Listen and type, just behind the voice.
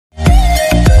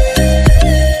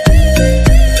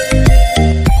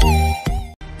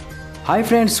Hi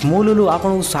friends मु लुलु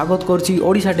आपन स्वागत करछि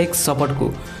ओडिशा टेक सपोर्ट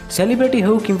को। सेलिब्रिटी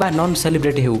हो किंबा नॉन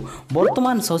सेलिब्रिटी हो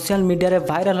वर्तमान सोशल मीडिया रे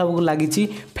वायरल होबो लागिछि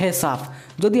फेस ऐप।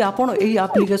 जदि आपन एही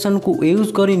एप्लीकेशन को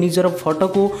यूज करी निजर फोटो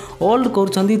को होल्ड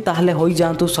करछंती ताहले होई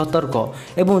जांतु सतर्क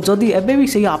एवं जदि एबे भी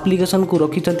सेही एप्लीकेशन को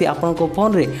रखिछंती आपन को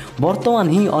फोन रे वर्तमान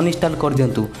ही अनइंस्टॉल कर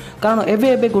दियंतु। कारण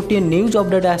एबे गोटे न्यूज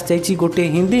अपडेट आस जाइछि गोटे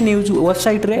हिंदी न्यूज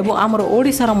वेबसाइट रे एवं हमर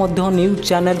ओडिसा रा मध्य न्यूज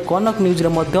चैनल कनक न्यूज रे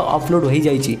मध्य अपलोड होई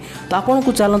जाइछि। तो आपन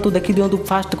को चलंतु देखि दियंतु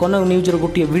फास्ट कनक न्यूज रे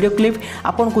गोटे वीडियो क्लिप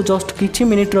आपन को जस्ट किछि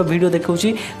मिनिट रो वीडियो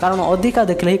देखौछि कारण अधिका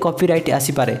देखले ही कॉपीराइट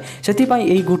आसी पारे सेति पई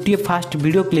एही गोटे फास्ट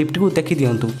वीडियो क्लिप को देखि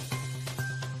दियंतु।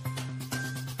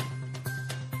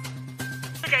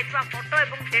 फोटो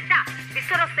एवं डेटा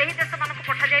विश्वर सही देश मान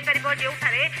पठा जाई परिबो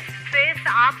जेउठारे फेस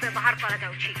ऐप व्यवहार करा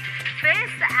जाउछि।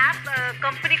 फेस ऐप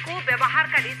कंपनी को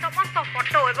व्यवहारकारी समस्त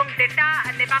फोटो एवं डेटा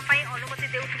नेबा पई अनुमति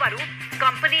देउथबारु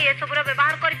कंपनी ए सबरो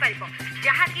व्यवहार करि परिबो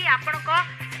जहा कि आपनको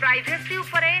प्राइवेसी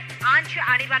उपरे आंच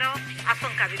आनिबार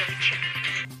आशंका भी रहिछि।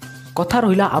 कथा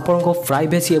रहा आपण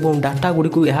प्राइवेसी और डाटा गुड़ी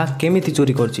को यह केमिति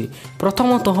चोरी करछि।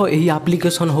 प्रथमतः यही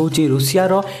एप्लिकेशन होची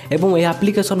रूसियार एवं यह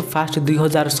एप्लिकेशन फास्ट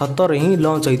 2017 ही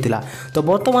लॉन्च होता। तो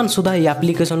वर्तमान सुधा यह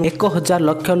एप्लिकेशन 1000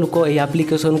 लाख लोक यह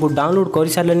एप्लिकेशन को डाउनलोड कर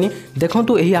सारे।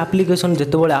 देखो यही एप्लिकेशन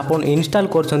जितेबाला आपन इंस्टॉल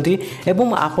करछंती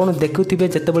एवं आपन देखुथिबे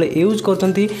जितेबाला यूज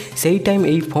करछंती सेही टाइम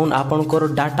यही फोन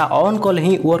आपनकर डाटा ऑन कले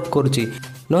ही वर्क करछि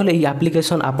नहले ये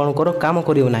एप्लिकेशन आपनकर काम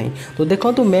करियो नाही। तो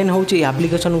देखंतु मेन होची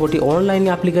एप्लिकेशन गोटी ऑनलाइन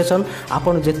एप्लिकेशन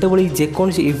आपन जेतेबेली जे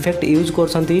कोनसी इफेक्ट यूज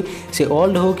करछंती से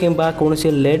ओल्ड हो किंबा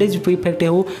कोनसी लेडीज इफेक्ट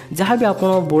हो जहाँ भी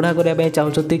आपन बुढ़ा करिया पय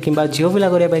चाहउछंती किंबा झियो पिला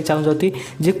करिया पय चाहउछंती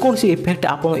जे कोनसी इफेक्ट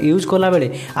आपन यूज कला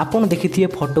बेले आपन देखिथिए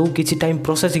फोटो किछि टाइम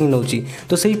प्रोसेसिंग नउची।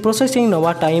 तो सेही प्रोसेसिंग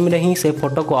नवा टाइम रे ही से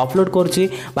फोटो को अपलोड करछि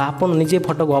बा आपन निजे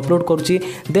फोटो को अपलोड करछि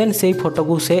देन सेही फोटो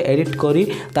को से एडिट करी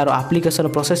तार एप्लिकेशन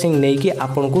प्रोसेसिंग नै कि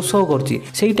आपन को शो करछि।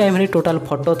 सेही टाइम रे टोटल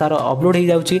फोटो तार अपलोड हो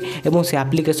जाउछि एवं से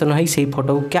एप्लिकेशन है सेही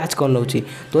फोटो को कैच कर नउछि।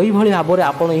 तो एही भली भाबरे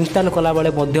आपन इंस्टॉल कला बेले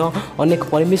मध्य अनेक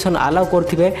परमिशन अलाउ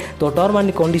करथिबे। तो टर्म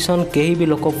एंड कंडीशन केही भी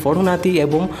लोक पढु नाती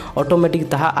एवं ऑटोमेटिक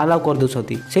ताहा अलाउ कर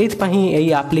दोछथि। सेहि पही एही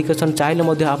एप्लिकेशन चाहिले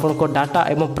मध्य आपन को डाटा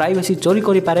एवं प्राइवेसी चोरी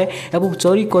करि पारे एवं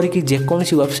चोरी करी कि जे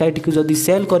कोनसी वेबसाइट को जदी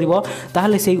सेल करिवो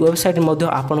ताहले सेही वेबसाइट मध्य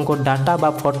आपन को डाटा बा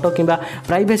फोटो किबा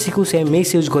प्राइवेसी को से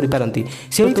मिस यूज करि पारंती।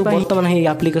 सेहि वर्तमान एही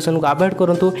एप्लिकेशन को अवॉइड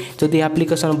करंतु। जदी एप्लिकेशन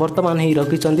वर्तमान ही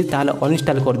रखिछंती ताहले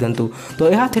अनइंस्टॉल कर दियंतु। तो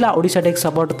यह थिला ओडिशा टेक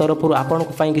सपोर्ट तरफरु आपन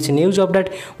को पई किछि न्यूज अपडेट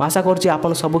आशा करछि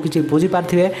आपन सब किछि बुझि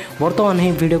पारथिबे। वर्तमान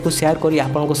ही वीडियो को शेयर करी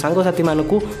आपन को संग साथी मानन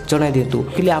को जणाइ दियंतु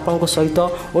कि आपन को सहित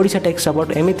ओडिशा टेक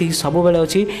सपोर्ट एमिति ही सब बेले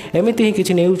अछि। एमिति ही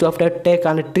किछि news update take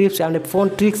and tips and phone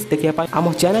tricks देखिया पई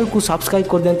हम चैनल को सब्सक्राइब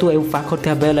कर दियंतु एवं पाखर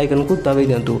थिया बेल आइकन को दबाइ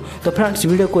दियंतु। तो फ्रेंड्स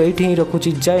वीडियो को एठी ही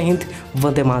रखुछि। जय हिंद,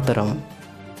 वंदे मातरम।